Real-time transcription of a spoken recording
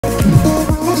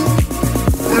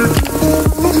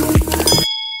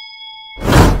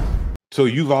So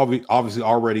you've obviously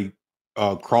already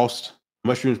crossed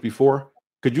mushrooms before.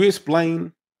 Could you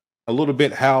explain a little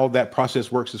bit how that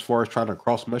process works as far as trying to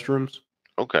cross mushrooms,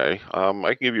 Okay, I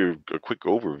can give you a quick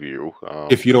overview.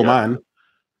 if you don't mind?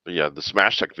 But yeah, the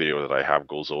Smash Tech video that I have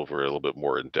goes over a little bit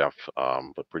more in depth.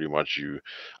 But pretty much you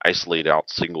isolate out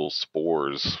single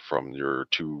spores from your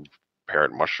two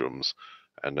parent mushrooms,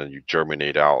 and then you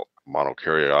germinate out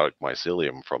monokaryotic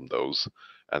mycelium from those,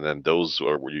 and then those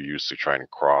are what you use to try and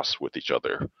cross with each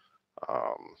other.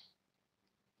 Um,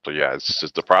 so yeah, it's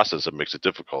just the process that makes it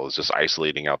difficult. It's just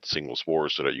isolating out the single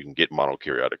spores so that you can get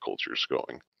monokaryotic cultures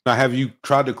going. Now, have you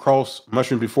tried to cross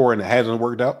mushrooms before and it hasn't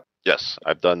worked out? Yes,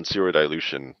 I've done zero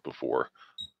dilution before.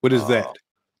 What is Uh, that?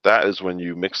 that is when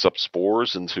you mix up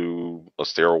spores into a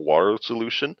sterile water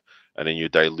solution, and then you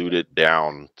dilute it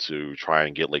down to try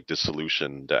and get like this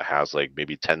solution that has like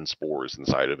maybe 10 spores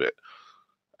inside of it.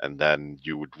 And then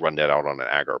you would run that out on an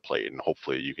agar plate, and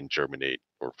hopefully you can germinate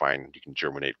or find you can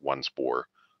germinate one spore,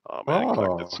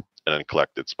 Oh, and then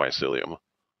collect its mycelium.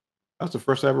 that's the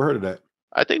first I ever heard of that.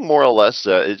 I think more or less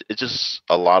it's just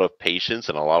a lot of patience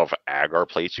and a lot of agar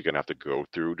plates you're gonna have to go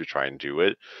through to try and do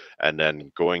it, and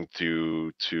then going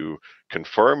through to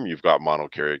confirm you've got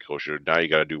monokaryotic culture. Now you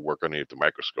got to do work underneath the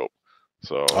microscope.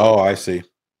 So Oh, I see.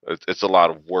 it's a lot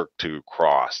of work to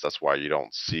cross. That's why you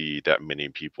don't see that many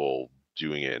people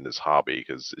doing it in this hobby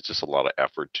because it's just a lot of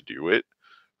effort to do it.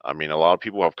 I mean, a lot of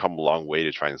people have come a long way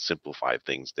to try and simplify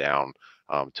things down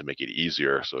to make it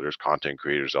easier. So there's content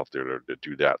creators out there that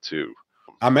do that too.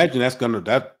 I imagine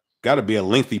that got to be a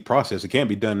lengthy process. It can't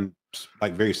be done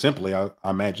like very simply. I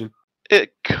imagine.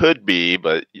 It could be,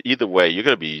 but either way, you're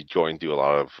going to be going through a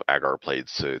lot of agar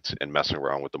plates and messing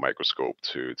around with the microscope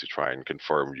to try and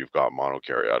confirm you've got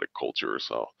monokaryotic culture.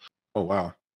 So, Oh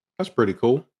wow, that's pretty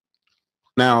cool.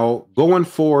 Now, going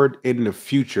forward in the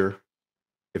future,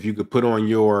 if you could put on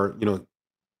your,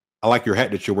 I like your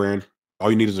hat that you're wearing. All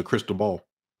you need is a crystal ball.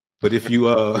 But if you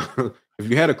if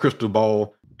you had a crystal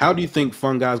ball, how do you think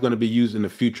fungi is going to be used in the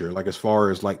future? Like as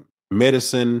far as like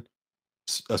medicine,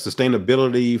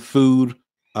 sustainability, food.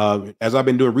 As I've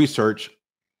been doing research,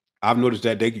 I've noticed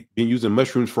that they've been using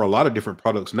mushrooms for a lot of different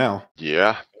products now.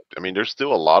 yeah, I mean, there's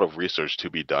still a lot of research to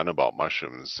be done about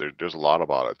mushrooms. There's a lot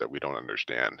about it that we don't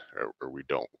understand or we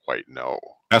don't quite know.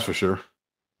 That's for sure.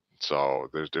 So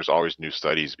there's always new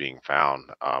studies being found.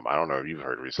 I don't know if you've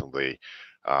heard recently,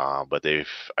 but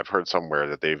I've heard somewhere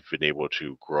that they've been able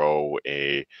to grow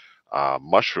a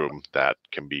mushroom that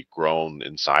can be grown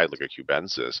inside like a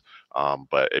cubensis,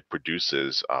 but it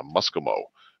produces muscimo,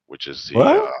 which is the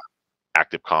What?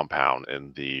 active compound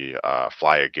in the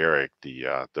fly agaric,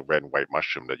 the red and white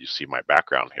mushroom that you see in my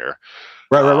background here.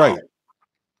 Right, right, Um, right.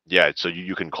 yeah, so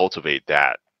you can cultivate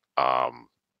that um,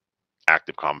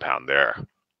 active compound there.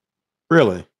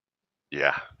 Really?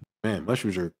 Yeah. Man,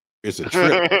 mushrooms are it's a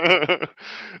trip.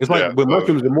 It's like Yeah, with so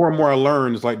mushrooms, the more and more I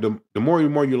learn, it's like the more you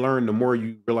learn, the more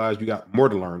you realize you got more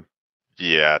to learn.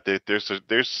 yeah,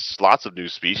 there's lots of new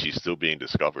species still being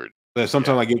discovered. But Yeah.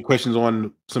 sometimes I get questions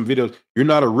on some videos. You're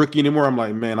not a rookie anymore. I'm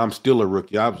like, man, I'm still a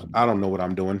rookie. I don't know what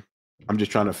I'm doing. I'm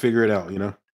just trying to figure it out.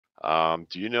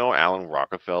 Do you know Alan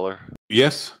Rockefeller?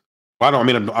 Yes. Well, I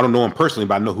don't know him personally,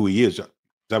 but I know who he is. Is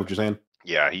that what you're saying?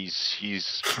 Yeah,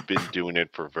 he's been doing it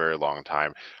for a very long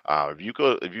time. If you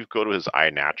go to his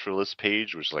iNaturalist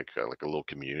page, which is like a little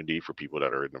community for people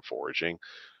that are into foraging,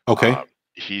 uh, Okay.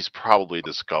 he's probably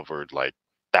discovered like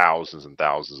thousands and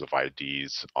thousands of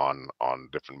IDs on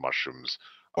different mushrooms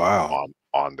Wow.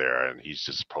 on there, and he's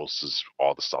just posts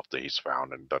all the stuff that he's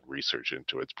found and done research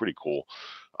into it. It's pretty cool.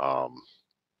 Um,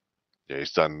 yeah,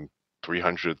 he's done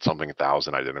 300 something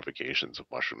thousand identifications of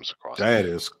mushrooms across. That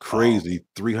is Um, crazy.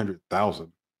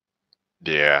 300,000.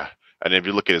 yeah, and if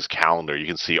you look at his calendar, you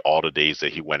can see all the days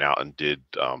that he went out and did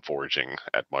foraging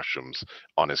at mushrooms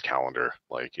on his calendar.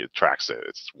 Like it tracks it.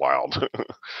 It's wild.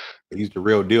 He's the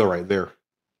real deal right there.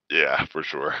 Yeah, for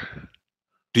sure.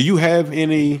 Do you have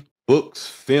any books,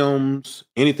 films,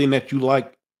 anything that you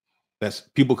like that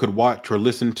people could watch or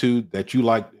listen to that you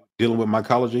like dealing with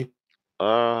mycology?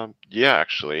 Yeah,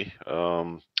 actually,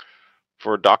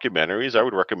 for documentaries, I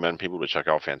would recommend people to check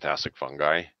out Fantastic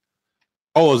Fungi.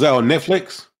 Oh, is that on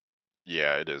Netflix?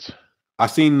 Yeah, it is. I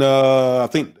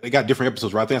think they got different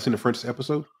episodes, right? I think I seen the first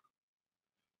episode.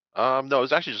 No,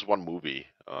 it's actually just one movie.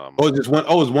 It's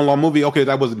one long movie. Okay,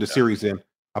 that wasn't the Yeah, series then.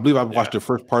 I believe I yeah, watched the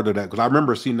first part of that because I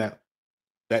remember seeing that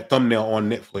thumbnail on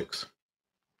Netflix.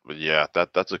 but yeah,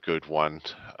 that's a good one.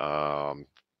 Um,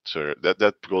 so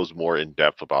that goes more in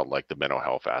depth about like the mental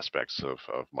health aspects of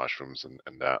mushrooms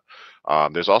and that.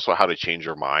 There's also How to Change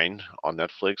Your Mind on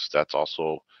Netflix. That's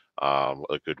also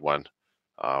a good one.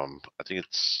 I think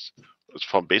it's It's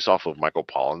from based off of Michael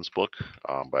Pollan's book,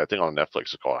 but I think on Netflix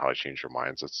it's called How to Change Your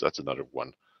Minds. That's another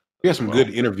one He has as some well.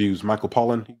 good interviews. Michael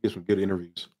Pollan, he gives some good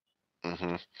interviews.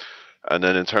 hmm And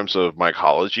then in terms of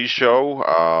mycology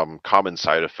show, Common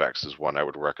Side Effects is one I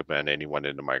would recommend anyone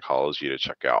into mycology to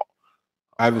check out.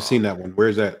 I haven't Um, seen that one.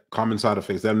 Where's that? Common Side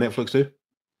Effects. Is that on Netflix too?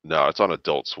 no, it's on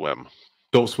Adult Swim.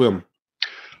 Don't Swim.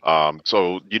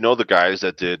 So you know the guys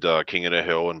that did King of the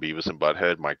Hill and Beavis and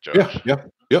Butthead, Mike Yeah, Judge. yeah,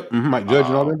 yep. Mike Judge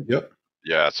and all Uh, them. Yep.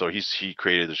 yeah, so he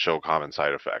created the show Common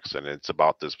Side Effects, and it's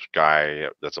about this guy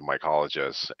that's a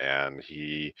mycologist, and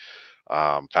he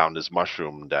found this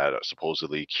mushroom that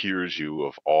supposedly cures you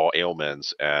of all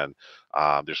ailments. And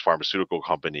there's pharmaceutical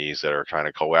companies that are trying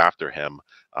to go after him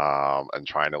and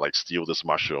trying to like steal this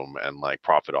mushroom and like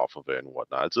profit off of it and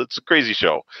whatnot. It's a crazy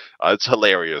show. It's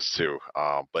hilarious too.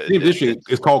 But Seems interesting. it's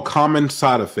It's called Common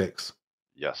Side Effects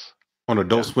yes, on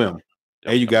Adult yeah, Swim. yep.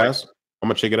 Hey, you guys, I'm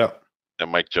gonna check it out. And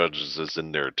Mike Judge is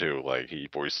in there too. Like he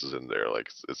voices in there. Like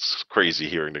it's crazy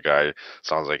hearing the guy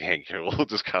sounds like Hank Hill,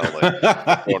 just kind of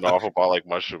like going off about like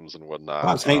mushrooms and whatnot.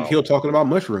 Wow, it's Hank Hill talking about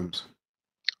mushrooms.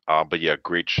 But yeah,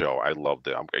 great show. I loved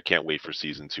it. I can't wait for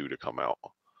season 2 to come out.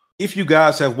 If you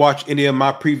guys have watched any of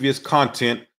my previous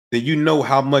content, then you know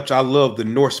how much I love the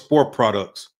North Sport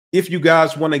products. If you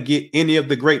guys want to get any of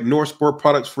the great North Sport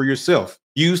products for yourself,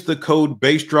 use the code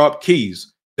BassDropKeys.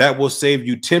 That will save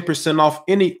you 10% off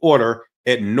any order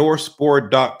at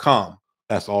northsport.com.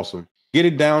 That's awesome.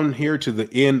 Getting down here to the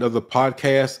end of the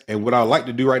podcast. And what I like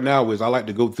to do right now is I like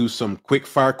to go through some quick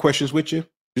fire questions with you.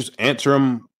 Just answer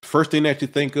them first thing that you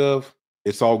think of.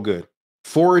 It's all good.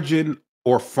 Foraging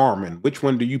or farming? Which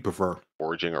one do you prefer?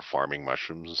 Foraging or farming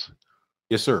mushrooms?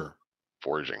 Yes, sir.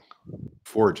 Foraging.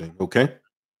 Foraging. Okay.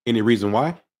 Any reason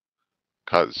why?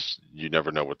 Because you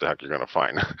never know what the heck you're going to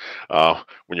find.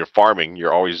 When you're farming,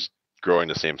 you're always growing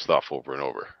the same stuff over and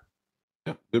over.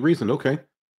 Yeah, good reason. Okay.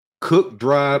 Cooked,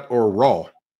 dried, or raw?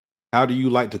 How do you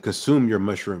like to consume your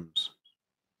mushrooms?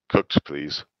 Cooked,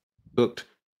 please. Cooked.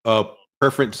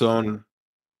 Preference on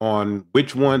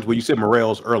which ones? Well, you said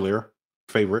morels earlier.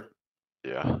 Favorite.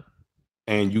 Yeah.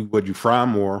 And would you fry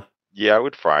them or? Yeah, I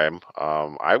would fry them.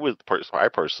 I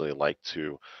personally like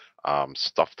to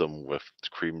stuff them with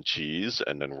cream cheese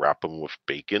and then wrap them with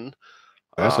bacon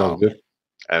That sounds um, good.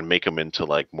 and make them into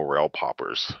like morel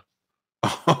poppers.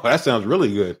 Oh, that sounds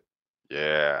really good.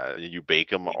 Yeah, you bake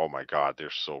them. Oh my God, they're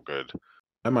so good.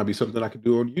 That might be something I could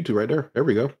do on YouTube right there. There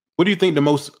we go. What do you think the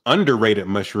most underrated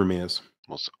mushroom is?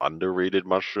 Most underrated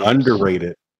mushrooms?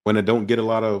 Underrated when it don't get a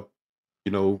lot of,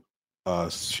 you know,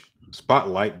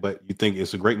 spotlight, but you think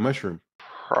it's a great mushroom.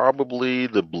 Probably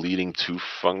the bleeding tooth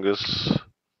fungus.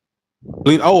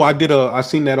 Oh, I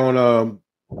seen that on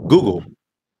Google.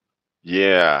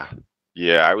 Yeah.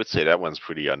 Yeah, I would say that one's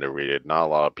pretty underrated. Not a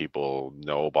lot of people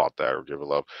know about that or give a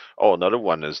love. Oh, another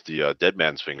one is the dead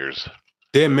man's fingers.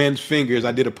 Dead Man's Fingers.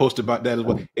 I did a post about that as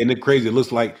well. And it crazy. It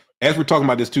looks like as we're talking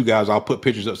about this too, guys, I'll put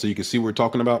pictures up so you can see what we're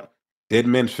talking about. Dead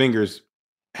Man's Fingers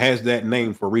has that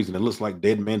name for a reason. It looks like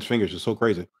Dead Man's Fingers. It's so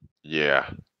crazy. Yeah.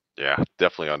 Yeah,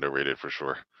 definitely underrated for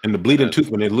sure. And the bleeding And tooth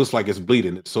one, it looks like it's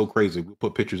bleeding. It's so crazy. We'll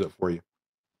put pictures up for you.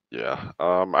 yeah,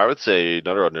 I would say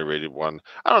another underrated one.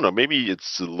 I don't know, maybe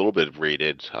it's a little bit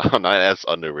rated, not as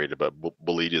underrated, but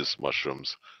Boletus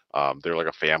mushrooms. They're like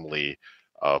a family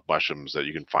of mushrooms that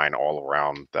you can find all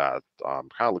around that kind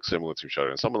of look similar to each other,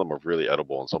 and some of them are really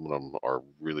edible, and some of them are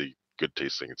really good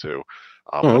tasting too.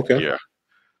 Oh, okay.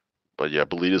 But yeah,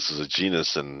 Boletus is a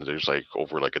genus, and there's like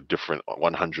over like a different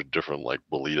 100 different like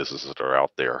Boletuses that are out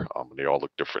there. And they all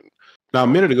look different. Now, a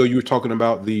minute ago, you were talking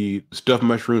about the stuffed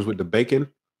mushrooms with the bacon.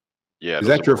 Yeah, Is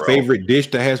those that are your morel. favorite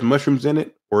dish that has mushrooms in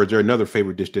it? Or is there another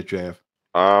favorite dish that you have?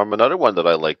 Another one that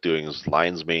I like doing is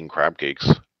lion's mane crab cakes.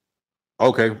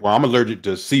 Okay. Well, I'm allergic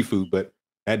to seafood, but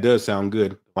that does sound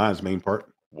good. Lion's main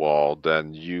part. Well,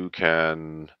 then you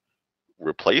can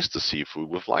replace the seafood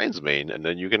with lion's mane, and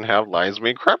then you can have lion's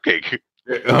mane crab cake.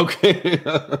 Okay.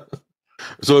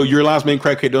 So your lion's main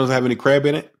crab cake doesn't have any crab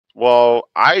in it? Well,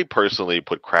 I personally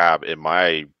put crab in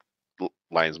my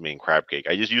lion's mane crab cake.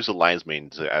 I just use the lion's mane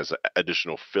as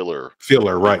additional filler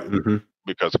Filler, right. Hmm.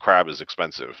 because crab is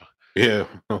expensive. Yeah.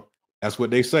 That's what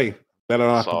they say. Better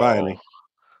not have to buy So, any.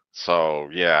 so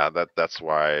yeah, that's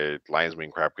why lion's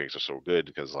mane crab cakes are so good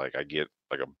because like I get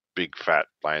like a big fat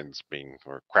lion's mane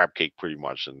or crab cake pretty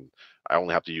much, and I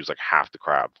only have to use like half the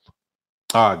crab.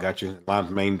 Ah, I got you. Lion's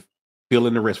main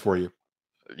filling the rest for you.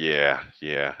 Yeah,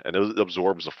 yeah, and it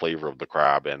absorbs the flavor of the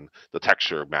crab, and the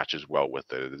texture matches well with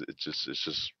it. It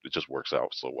just works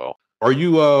out so well. Are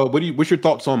you what's your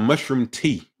thoughts on mushroom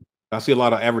tea? I see a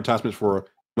lot of advertisements for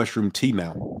mushroom tea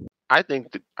now. I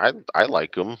think that I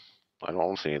like them. I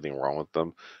don't see anything wrong with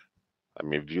them. I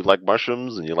mean, if you like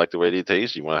mushrooms and you like the way they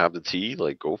taste, you want to have the tea,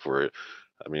 like go for it.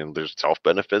 I mean, there's health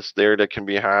benefits there that can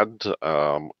be had.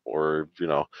 Or,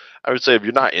 I would say if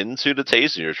you're not into the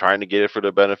taste and you're trying to get it for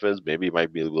the benefits, maybe it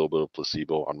might be a little bit of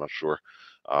placebo. I'm not sure.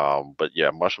 But yeah,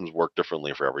 mushrooms work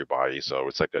differently for everybody. So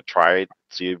it's like a try it,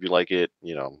 see if you like it,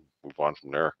 move on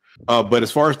from there. But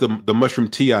as far as the mushroom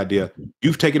tea idea,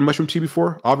 you've taken mushroom tea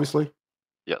before, obviously.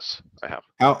 Yes, I have.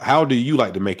 How do you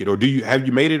like to make it, or have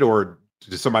you made it, or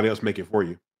did somebody else make it for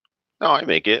you? No, I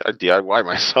make it. I DIY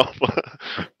myself.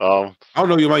 um, I don't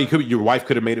know. Your wife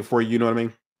could have made it for you. You know what I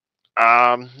mean?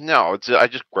 no, it's I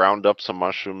just ground up some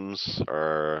mushrooms,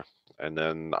 and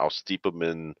then I'll steep them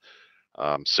in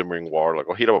simmering water. Like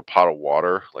I'll heat up a pot of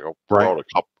water. Like I'll pour Right. out a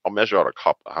cup. I'll measure out a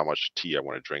cup how much tea I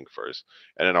want to drink first,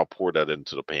 and then I'll pour that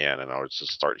into the pan, and I'll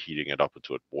just start heating it up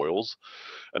until it boils,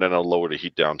 and then I'll lower the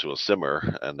heat down to a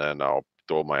simmer, and then I'll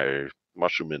throw my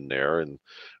mushroom in there, and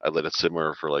I let it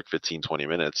simmer for like 15-20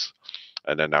 minutes.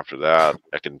 And then after that,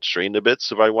 I can strain the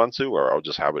bits if I want to, or I'll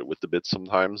just have it with the bits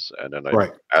sometimes. And then I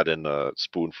Right. add in a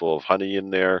spoonful of honey in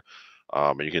there,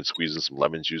 and you can squeeze in some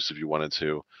lemon juice if you wanted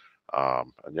to.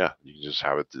 And yeah, you can just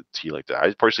have it the tea like that.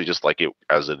 I personally just like it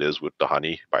as it is with the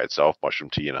honey by itself, mushroom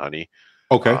tea and honey.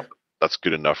 Okay. That's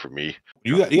good enough for me.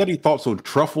 You got any thoughts on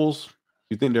truffles?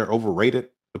 You think they're overrated?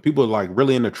 The people are like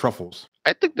really into truffles.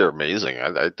 I think they're amazing.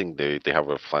 I think they have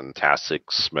a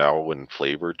fantastic smell and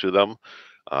flavor to them,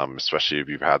 especially if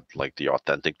you've had like the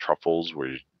authentic truffles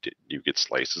where you get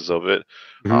slices of it.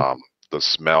 Mhm. Um, the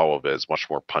smell of it is much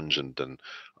more pungent than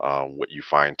what you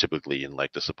find typically in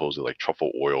like the supposed like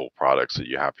truffle oil products that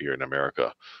you have here in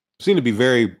America. Seem to be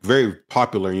very, very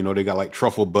popular. They got like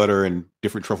truffle butter and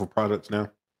different truffle products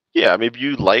now. Yeah, I mean, if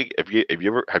you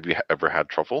ever had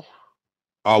truffle?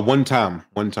 One time,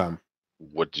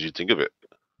 What did you think of it?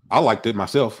 I liked it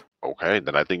myself. Okay,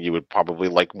 then I think you would probably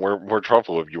like more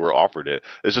truffle if you were offered it.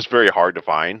 It's just very hard to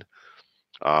find.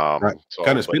 Right.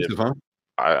 Kind of But if expensive, huh?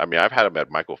 I mean, I've had them at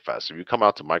Michael Fest. If you come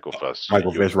out to Michael Fest,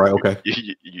 Michael Fish, right? Okay.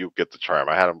 you get to try them.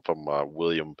 I had them from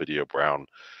William Padilla Brown.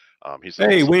 He's the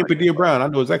Hey, host of Wayne Michael Padilla Fest. Brown. I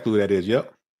know exactly who that is.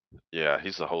 Yep. Yeah,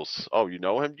 he's the host. Oh, you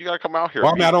know him? You gotta come out here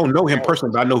Well, and I mean, I meet him. don't know him Oh,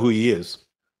 personally, but I know who he is.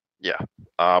 yeah.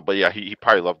 But yeah, he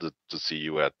probably loved to see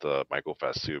you at the Michael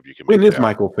Fest too if you can make When it is out.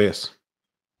 Michael Fest?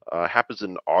 Happens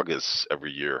in August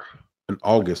every year, In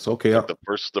August. Okay. like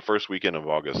the first weekend of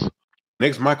August.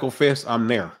 Next Michael Fest, I'm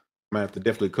there. Might have to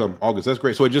definitely come August. That's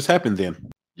great. So it just happened then.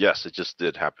 Yes, it just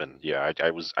did happen. Yeah,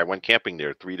 I went camping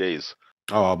there 3 days.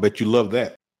 Oh, I bet you love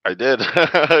that. I did.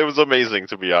 It was amazing,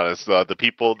 to be honest. The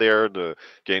people there, the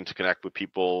getting to connect with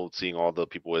people, seeing all the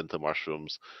people into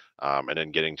mushrooms, and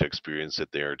then getting to experience it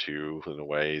there too. In a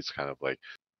way, it's kind of like,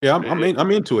 Yeah, eh,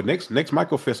 I'm into it. Next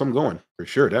Michael Fest, I'm going for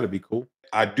sure. That'd be cool.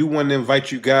 I do want to invite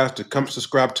you guys to come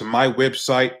subscribe to my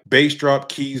website,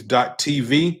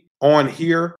 bassdropkeys.tv. On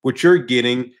here, what you're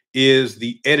getting is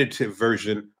the edited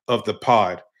version of the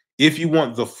pod. If you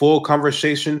want the full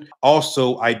conversation,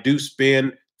 also I do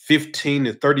spend 15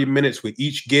 to 30 minutes with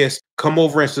each guest. Come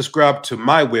over and subscribe to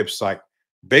my website,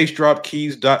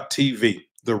 bassdropkeys.tv.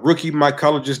 The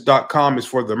rookiemycologist.com is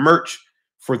for the merch,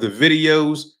 for the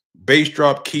videos,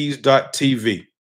 bassdropkeys.tv.